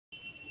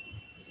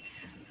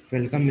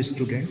Welcome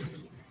student.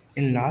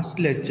 In last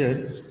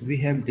lecture we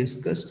have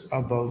discussed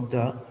about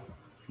the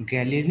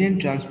Galilean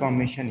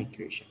transformation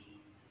equation.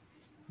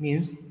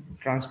 Means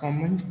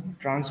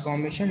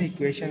transformation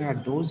equation are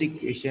those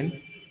equations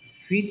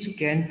which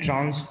can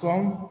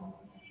transform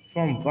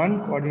from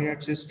one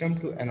coordinate system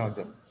to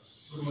another.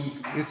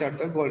 These are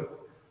the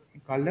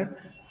called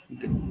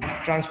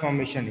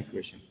transformation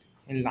equation.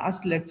 In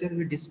last lecture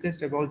we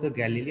discussed about the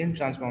Galilean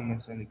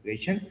transformation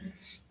equation.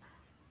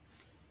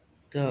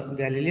 The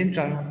Galilean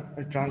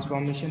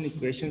transformation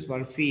equations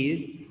was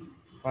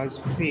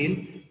failed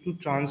to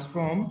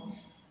transform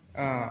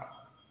uh,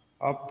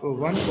 up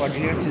one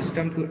coordinate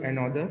system to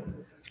another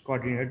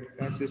coordinate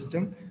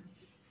system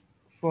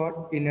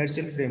for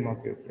inertial frame of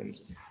reference.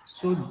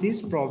 So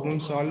this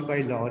problem solved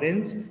by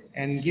Lorentz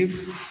and gives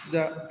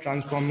the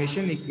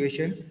transformation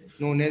equation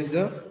known as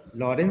the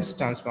Lorentz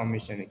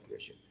transformation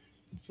equation.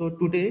 So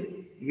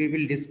today we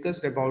will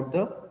discuss about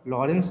the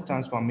Lorentz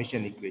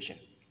transformation equation.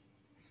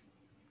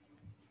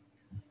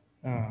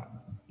 Uh,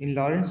 in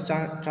Lorentz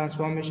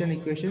transformation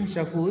equation,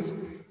 suppose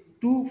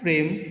two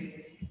frame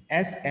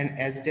S and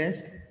S dash,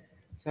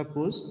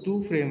 suppose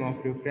two frame of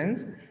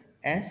reference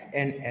S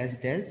and S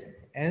dash,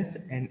 S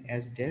and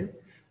S dash,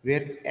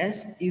 where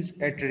S is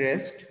at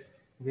rest,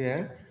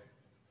 where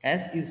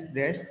S is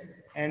rest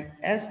and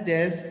S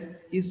dash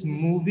is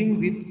moving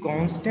with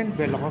constant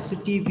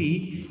velocity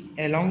v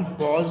along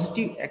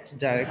positive x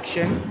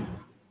direction,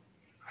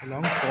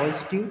 along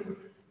positive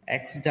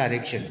x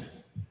direction.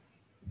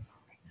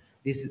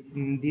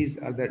 These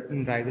are the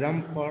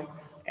diagram for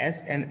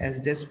S and S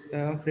dash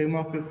frame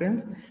of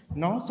reference.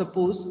 Now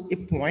suppose a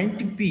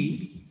point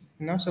P.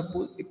 Now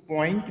suppose a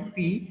point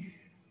P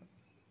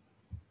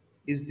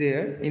is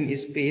there in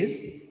space,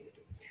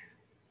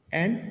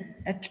 and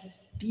at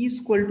t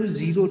is equal to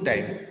 0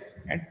 time,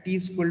 at t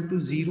is equal to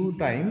 0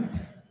 time,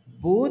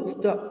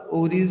 both the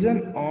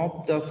origin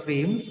of the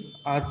frame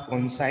are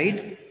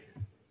coincide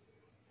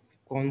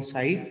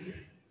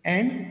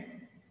and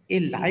a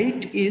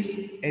light is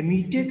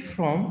emitted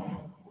from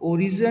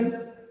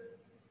origin,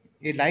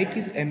 a light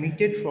is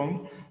emitted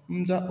from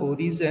the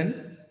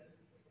origin.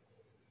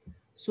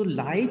 So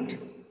light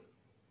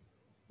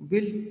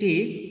will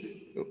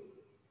take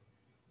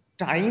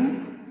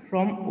time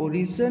from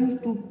origin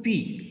to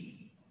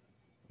p,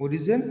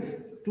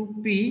 origin to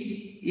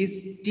p is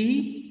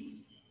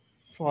t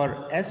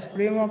for S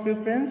frame of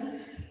reference,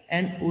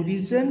 and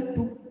origin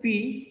to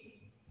p,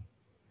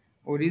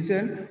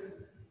 origin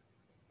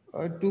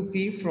to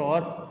p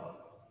for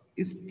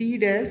is t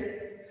dash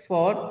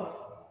for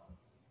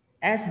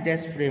S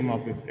dash frame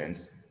of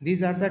reference.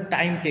 These are the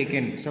time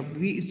taken. So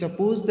we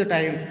suppose the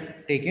time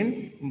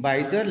taken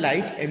by the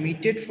light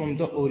emitted from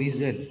the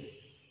origin.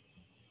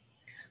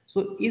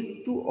 So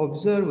if to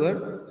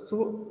observer,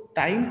 so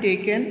time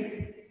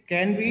taken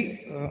can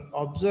be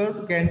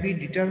observed, can be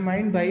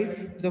determined by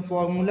the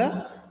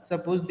formula.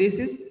 Suppose this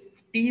is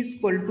T is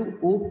equal to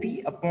OP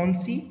upon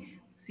C.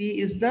 C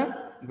is the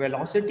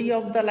velocity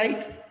of the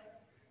light.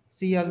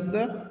 C is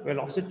the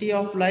velocity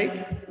of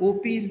light.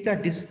 OP is the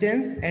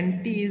distance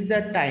and T is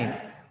the time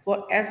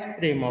for S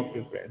frame of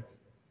reference.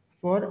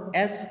 For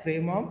S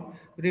frame of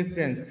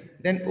reference,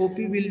 then OP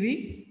will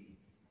be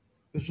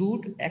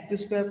root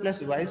x square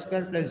plus y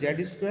square plus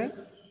z square,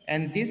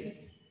 and this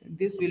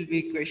will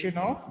be equation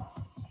of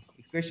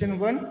equation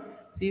 1,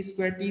 c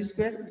square t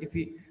square. If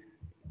we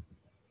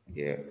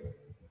yeah,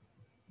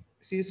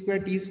 c square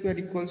t square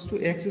equals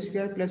to x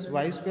square plus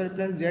y square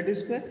plus z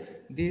square,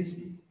 this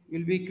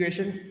will be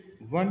equation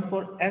 1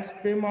 for S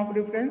frame of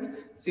reference.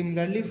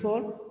 Similarly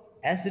for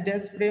S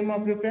dash frame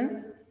of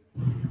reference,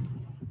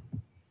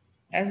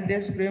 S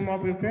dash frame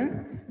of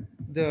reference,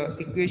 the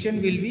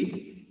equation will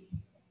be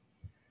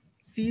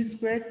c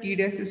square t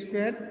dash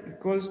square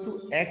equals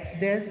to x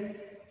dash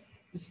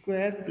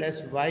square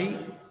plus y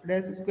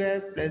dash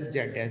square plus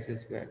z dash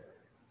square.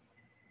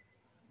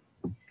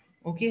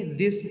 Okay,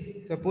 this,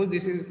 suppose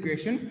this is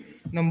equation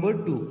number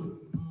 2.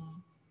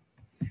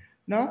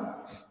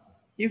 Now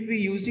if we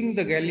using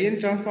the Galilean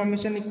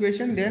transformation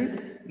equation,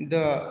 then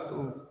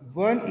the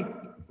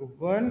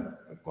one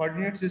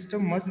coordinate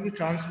system must be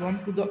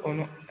transformed to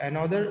the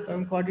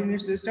another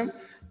coordinate system.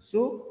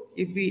 So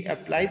if we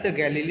apply the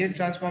Galilean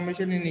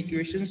transformation in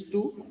equations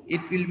 2,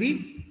 it will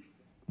be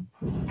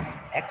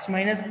x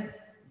minus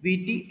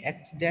vt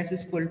x dash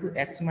is equal to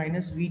x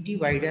minus vt,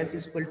 y dash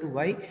is equal to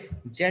y,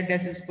 z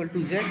dash is equal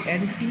to z,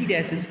 and t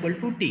dash is equal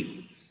to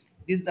t.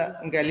 This is the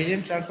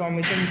Galilean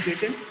transformation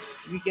equation.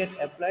 We can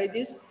apply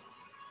this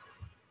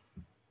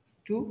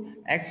to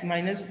x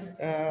minus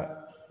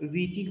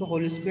vt का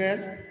whole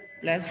square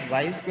plus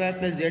y square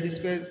plus z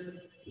square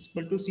is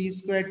equal to c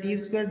square t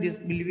square. This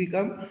will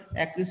become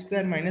x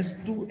square minus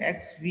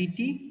 2x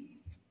vt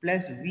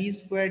plus v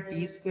square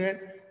t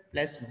square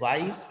plus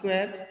y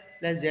square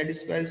plus z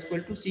square is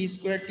equal to c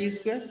square t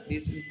square.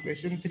 This is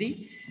equation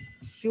 3.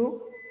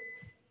 So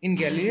in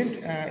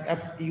Galilean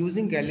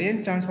using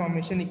Galilean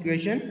transformation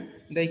equation,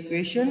 the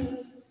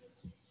equation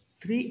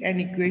 3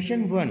 and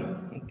equation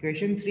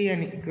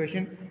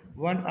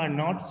 1 are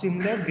not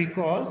similar,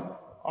 because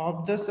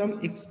of the some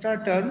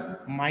extra term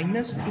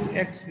minus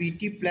 2x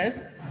vt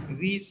plus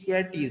v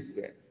square t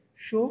square.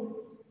 So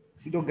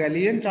the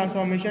Galilean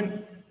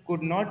transformation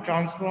could not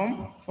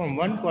transform from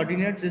one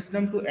coordinate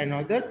system to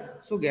another,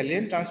 so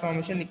Galilean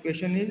transformation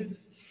equation is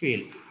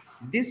failed.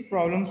 This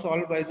problem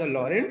solved by the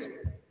Lorentz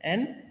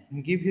and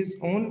give his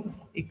own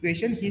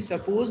equation. He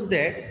supposed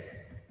that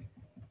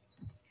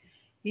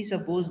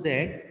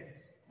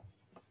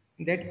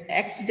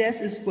x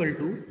dash is equal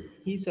to,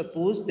 he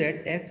supposed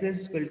that x dash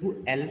is equal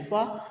to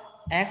alpha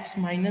x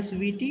minus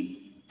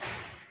vt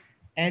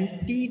and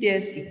t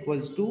dash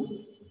equals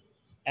to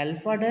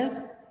alpha dash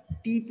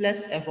t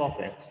plus f of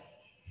x,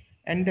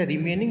 and the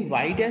remaining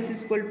y dash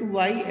is equal to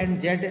y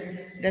and z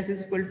dash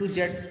is equal to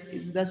z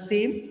is the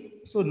same.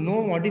 So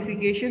no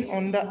modification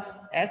on the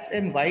x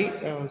and y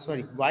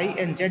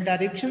and z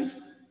directions.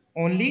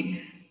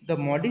 Only the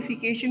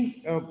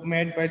modification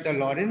made by the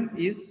Lorentz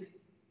is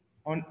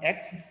on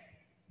x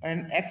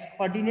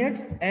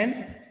coordinates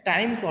and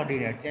time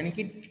coordinates, यानी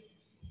कि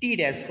t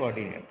dash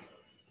coordinate.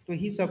 So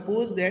he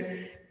supposed that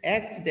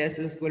x dash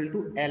is equal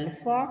to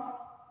alpha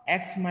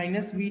x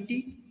minus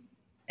vt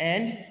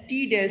and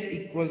t dash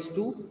equals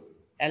to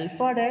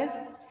alpha dash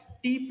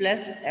t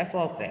plus f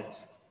of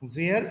x,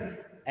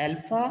 where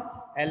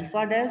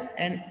alpha dash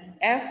and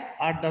f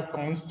are the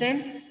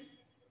constant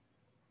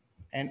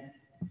and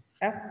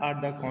f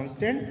are the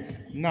constant.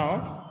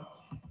 Now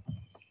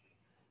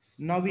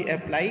we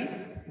apply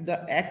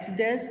the x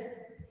dash,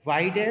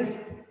 y dash,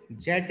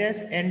 z dash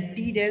and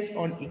t dash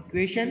on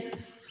equation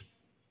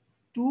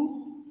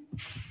 2,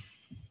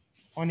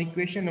 on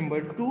equation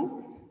number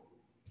 2.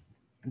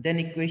 Then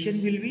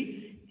equation will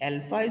be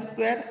alpha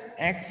square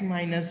x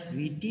minus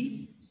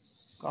vt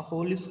का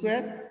whole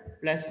square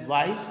plus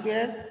y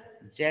square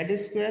z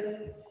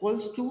square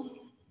equals to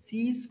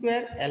c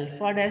square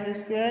alpha dash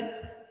square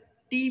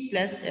t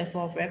plus f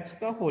of x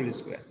का whole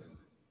square.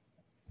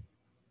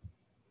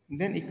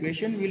 Then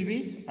equation will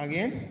be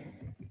again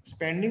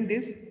expanding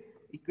this.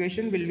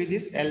 Equation will be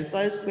this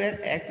alpha square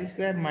x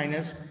square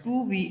minus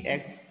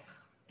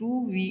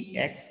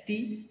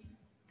 2vxt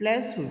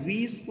plus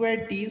v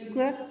square t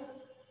square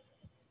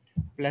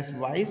plus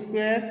y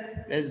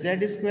square plus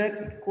z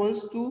square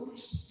equals to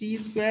c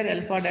square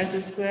alpha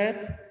dash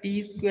square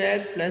t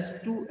square plus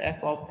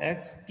 2f of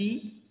x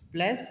t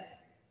plus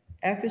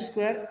f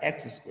square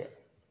x square.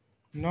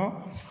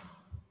 Now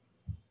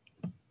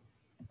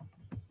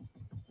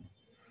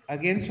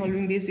again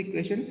solving this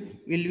equation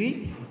will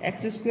be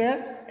x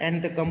square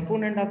and the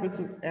component of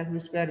f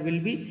square will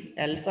be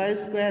alpha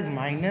square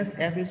minus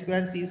f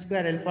square c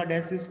square alpha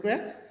dash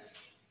square,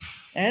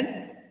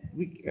 and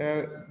we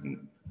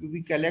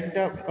collect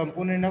the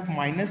component of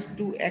minus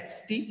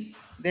 2xt.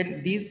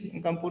 Then this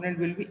component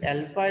will be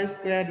alpha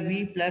square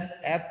v plus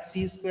f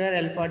c square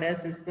alpha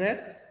dash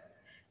square,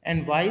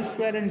 and y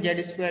square and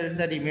z square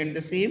the remain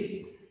the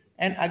same.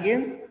 And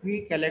again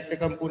we collect the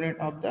component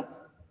of the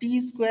t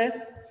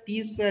square.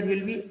 T square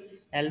will be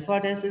alpha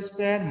dash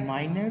square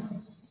minus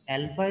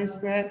alpha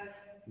square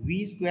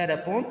v square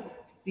upon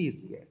c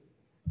square.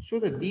 So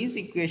that this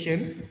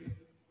equation,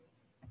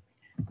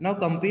 now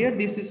compare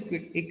this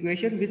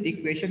equation with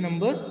equation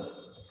number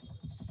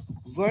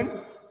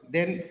 1.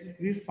 Then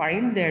we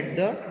find that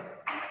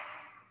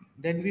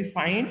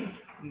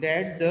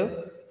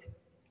the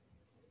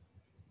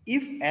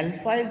if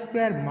alpha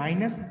square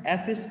minus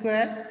f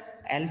square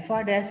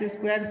alpha dash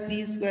square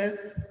c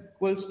square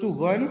equals to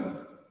 1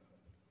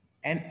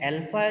 and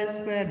alpha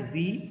square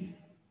v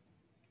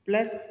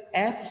plus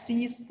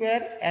fc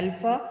square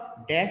alpha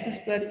dash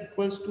square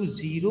equals to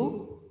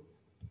 0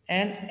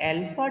 and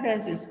alpha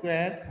dash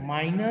square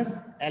minus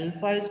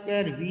alpha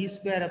square v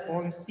square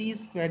upon c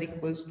square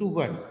equals to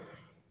 1,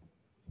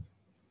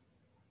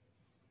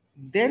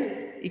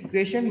 then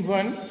equation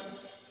 1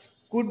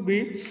 could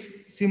be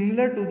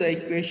similar to the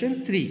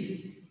equation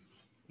 3.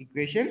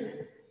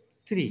 Equation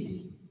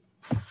 3.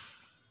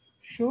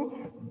 So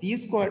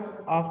these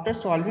after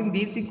solving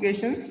these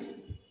equations,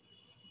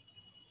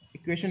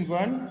 equation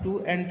 1,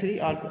 2 and 3,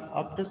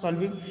 after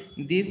solving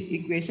this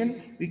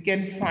equation we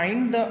can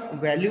find the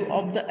value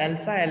of the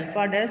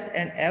alpha dash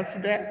and f.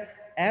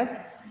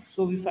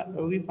 So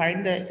we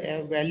find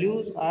the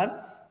values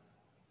are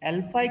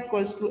alpha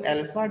equals to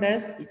alpha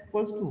dash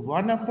equals to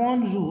 1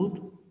 upon root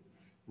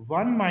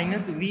 1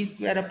 minus v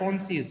square upon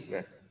c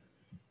square,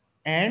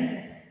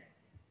 and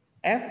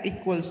f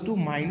equals to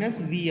minus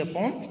v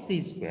upon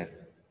c square.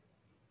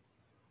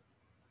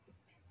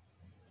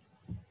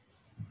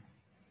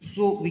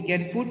 So we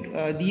can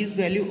put these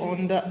value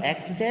on the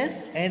x dash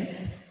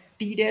and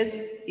t dash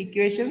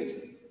equations.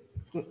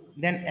 So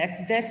then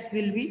x dash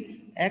will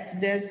be x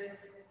dash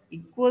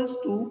equals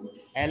to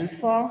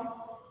alpha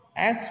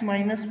x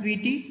minus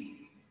vt.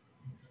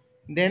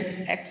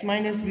 Then x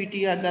minus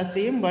vt are the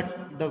same,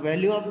 but the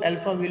value of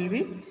alpha will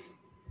be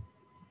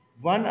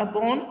 1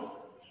 upon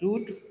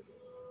root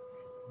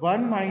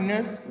 1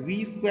 minus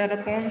v square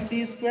upon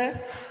c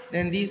square.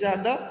 Then these are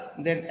the,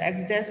 then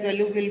x dash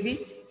value will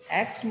be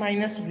x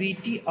minus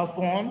vt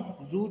upon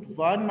root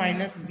 1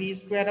 minus v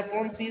square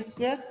upon c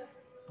square.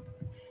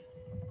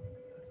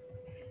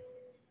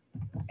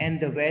 and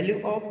the value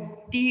of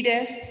t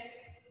dash,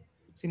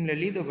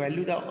 similarly the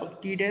value of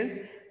t dash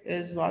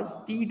was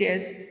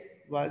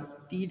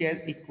t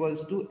dash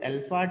equals to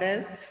alpha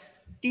dash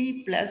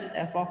t plus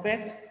f of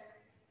x.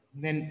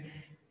 Then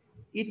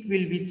it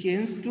will be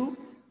changed to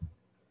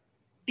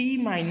t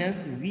minus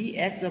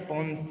vx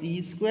upon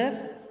c square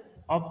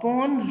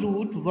upon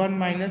root 1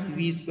 minus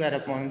v square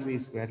upon c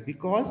square,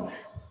 because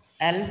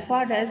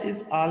alpha dash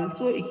is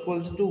also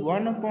equals to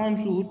 1 upon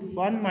root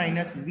 1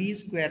 minus v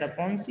square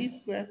upon c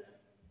square.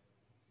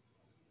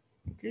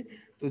 Okay,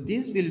 so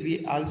this will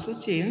be also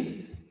changed,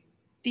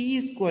 t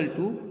is equal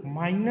to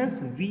minus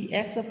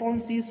vx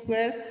upon c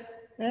square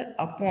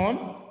upon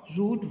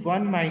root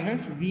 1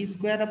 minus v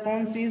square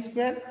upon c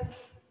square,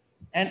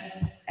 and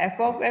f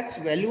of x,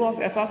 value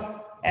of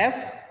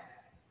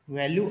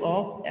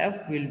f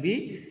will be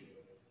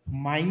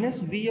minus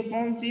v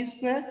upon c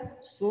square.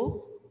 So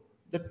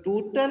the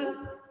total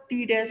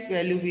t dash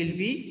value will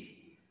be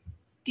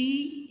t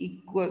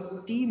equal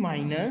t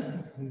minus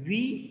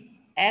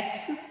vx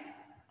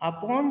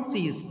upon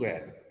c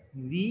square,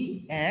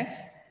 vx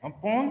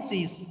upon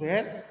c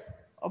square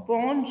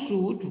upon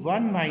root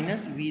 1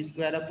 minus v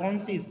square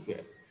upon c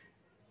square.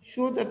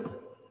 So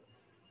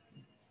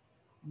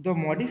the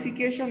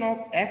modification of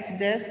x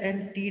dash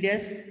and t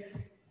dash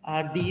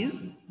are these,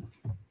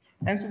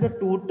 and so the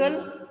total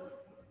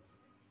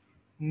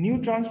new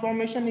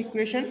transformation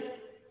equation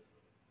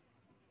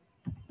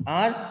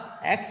are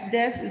x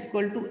dash is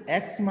equal to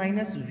x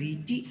minus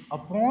vt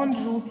upon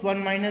root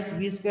 1 minus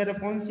v square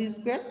upon c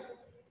square,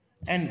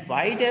 and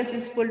y dash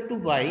is equal to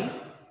y,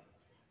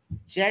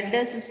 z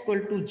dash is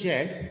equal to z,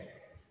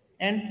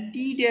 and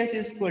t dash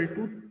is equal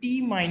to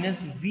t minus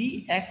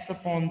vx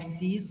upon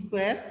c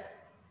square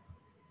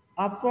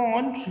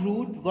upon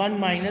root 1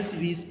 minus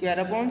v square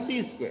upon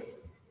c square.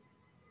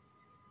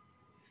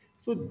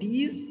 So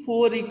these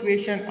four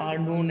equations are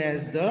known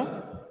as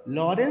the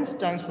Lorentz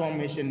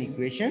transformation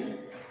equation.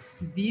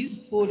 These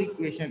four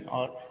equations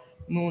are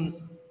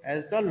known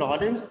as the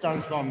Lorentz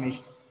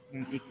transformation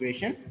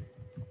equation.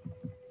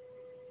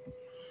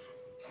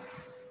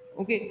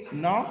 Okay,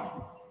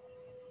 now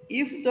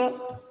if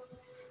the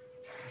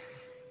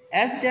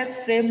S dash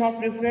frame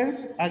of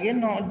reference,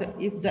 again now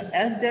if the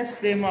S dash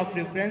frame of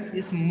reference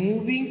is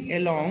moving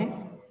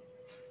along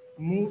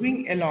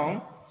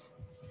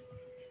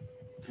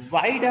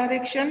y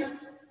direction.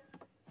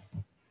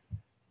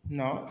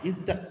 Now, if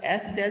the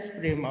S dash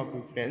frame of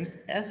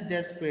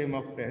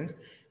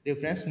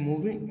reference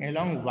moving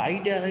along y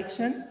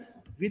direction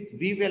with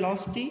v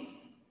velocity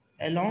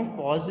along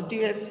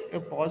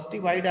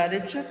positive y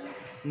direction,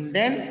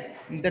 then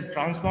the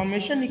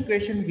transformation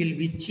equation will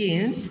be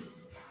changed.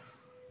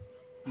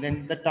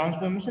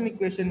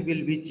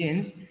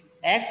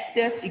 X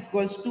dash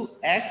equals to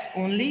x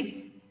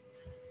only,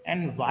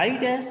 and y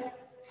dash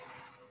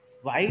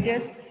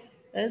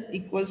is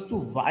equals to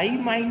y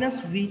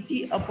minus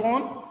vt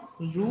upon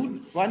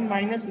root 1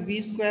 minus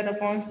v square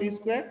upon c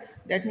square.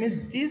 That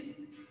means these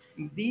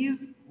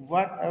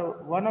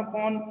 1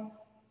 upon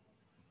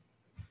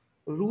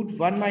root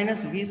 1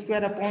 minus v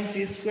square upon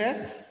c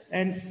square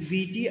and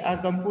vt are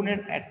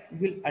component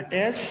will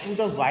attach to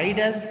the y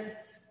dash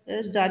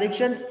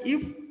direction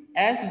if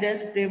s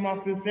dash frame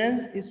of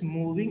reference is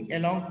moving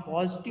along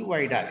positive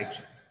y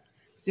direction.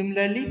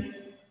 Similarly,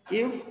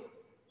 if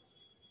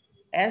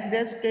as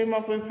this frame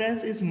of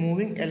reference is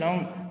moving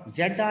along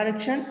z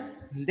direction,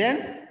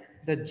 then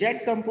the z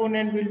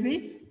component will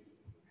be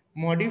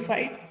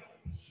modified.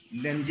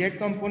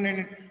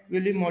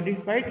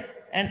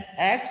 And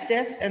x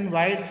dash and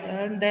y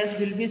dash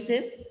will be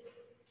same.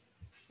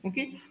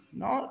 Okay.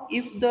 Now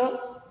if the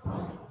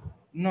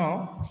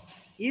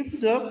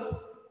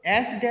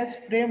s dash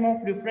frame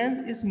of reference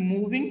is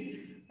moving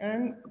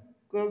and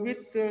with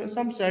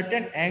some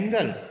certain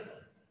angle,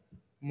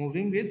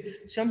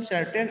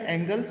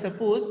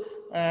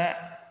 uh,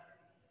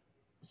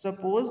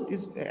 suppose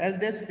is as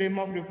this frame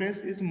of reference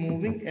is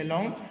moving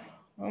along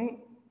um,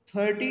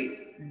 30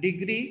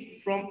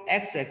 degree from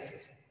x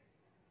axis,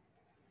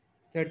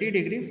 30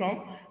 degree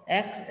from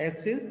x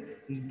axis,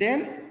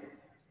 then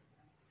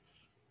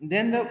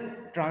the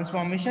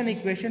transformation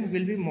equation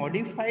will be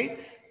modified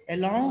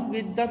along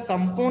with the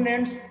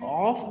components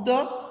of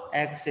the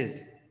axis,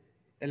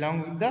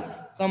 of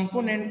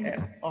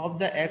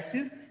the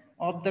axis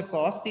of the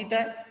cos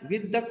theta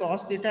with the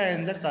cos theta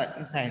and the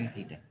sin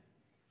theta.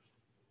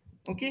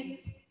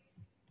 Okay,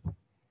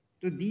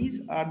 so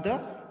these are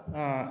the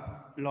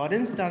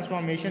Lorentz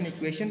transformation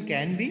equation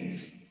can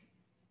be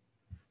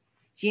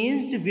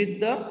changed with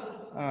the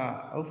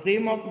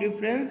frame of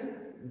reference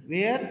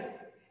where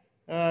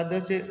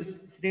the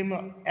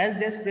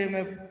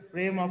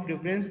frame of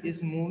reference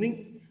is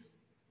moving.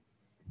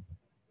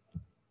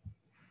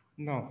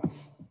 Now,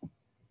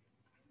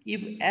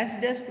 if s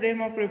dash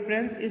frame of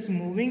reference is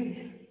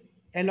moving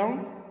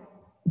along,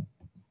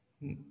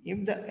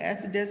 if the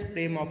s dash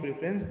frame of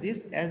reference,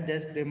 this s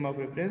dash frame of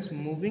reference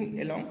moving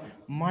along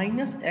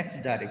minus x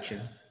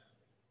direction,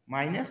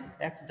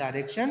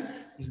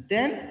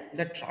 then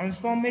the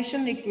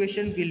transformation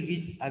equation will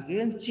be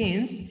again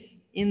changed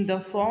in the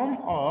form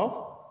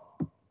of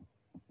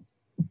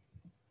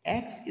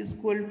x is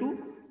equal to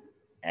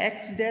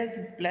x dash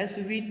plus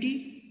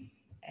vt,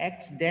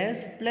 x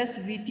dash plus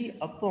vt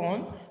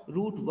upon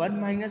root 1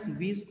 minus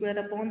v square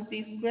upon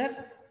c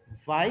square,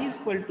 y is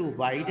equal to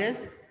y dash,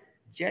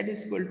 z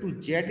is equal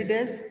to z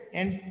dash,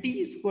 and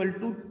t is equal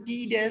to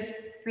t dash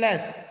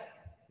plus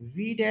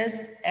v dash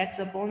x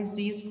upon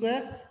c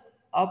square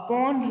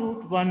upon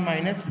root 1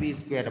 minus v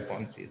square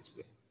upon c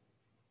square.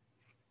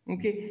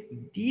 Okay,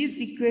 these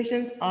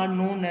equations are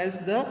known as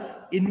the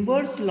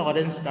inverse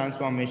Lorentz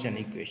transformation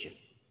equation.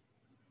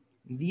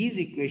 These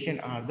equations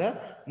are the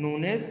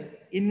known as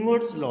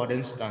inverse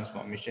Lorentz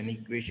transformation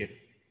equation.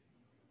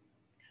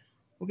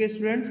 Okay,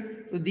 students,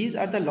 so these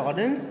are the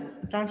Lorentz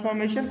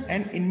transformation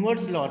and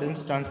inverse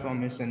Lorentz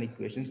transformation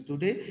equations.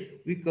 Today,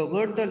 we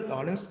covered the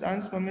Lorentz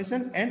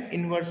transformation and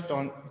inverse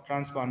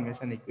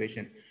transformation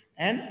equation.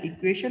 And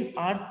equation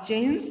are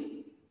changed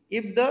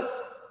if the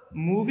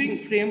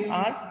moving frame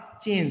are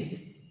changed.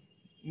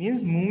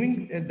 Means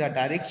moving, the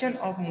direction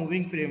of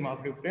moving frame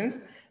of reference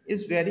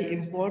is very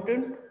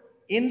important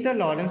in the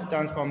Lorentz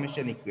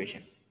transformation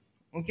equation.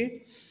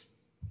 Okay,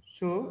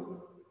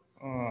 so